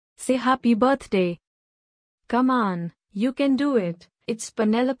Say happy birthday. Come on, you can do it. It's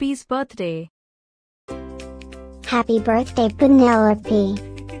Penelope's birthday. Happy birthday, Penelope.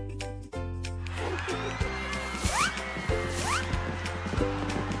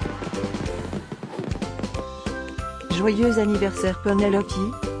 Joyeux anniversaire,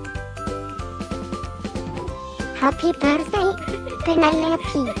 Penelope. Happy birthday,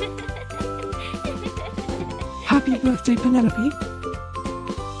 Penelope. Happy birthday, Penelope.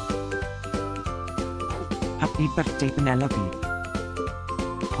 Happy birthday, Penelope.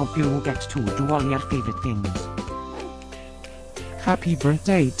 Hope you get to do all your favorite things. Happy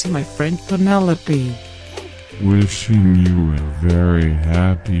birthday to my friend Penelope. Wishing you a very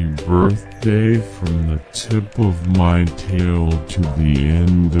happy birthday from the tip of my tail to the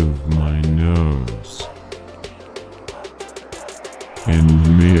end of my nose.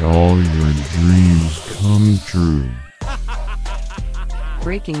 And may all your dreams come true.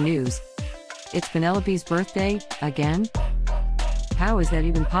 Breaking news. It's Penelope's birthday, again? How is that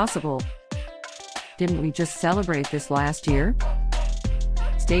even possible? Didn't we just celebrate this last year?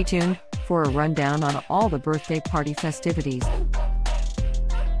 Stay tuned for a rundown on all the birthday party festivities.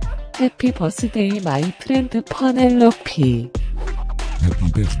 Happy birthday, my friend Penelope. Happy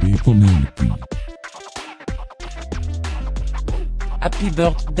birthday, Penelope. Happy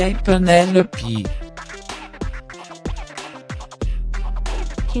birthday, Penelope.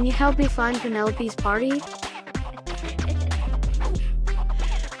 Can you help me find Penelope's party?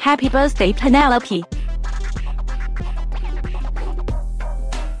 Happy birthday, Penelope.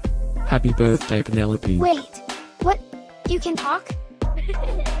 Happy birthday, Penelope. Wait, what? You can talk?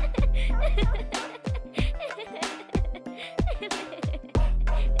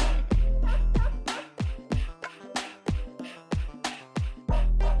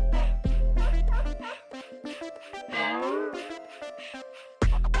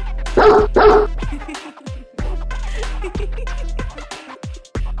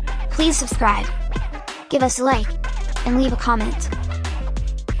 Please subscribe, give us a like, and leave a comment.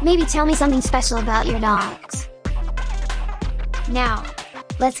 Maybe tell me something special about your dogs. Now,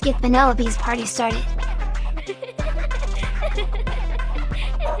 let's get Penelope's party started.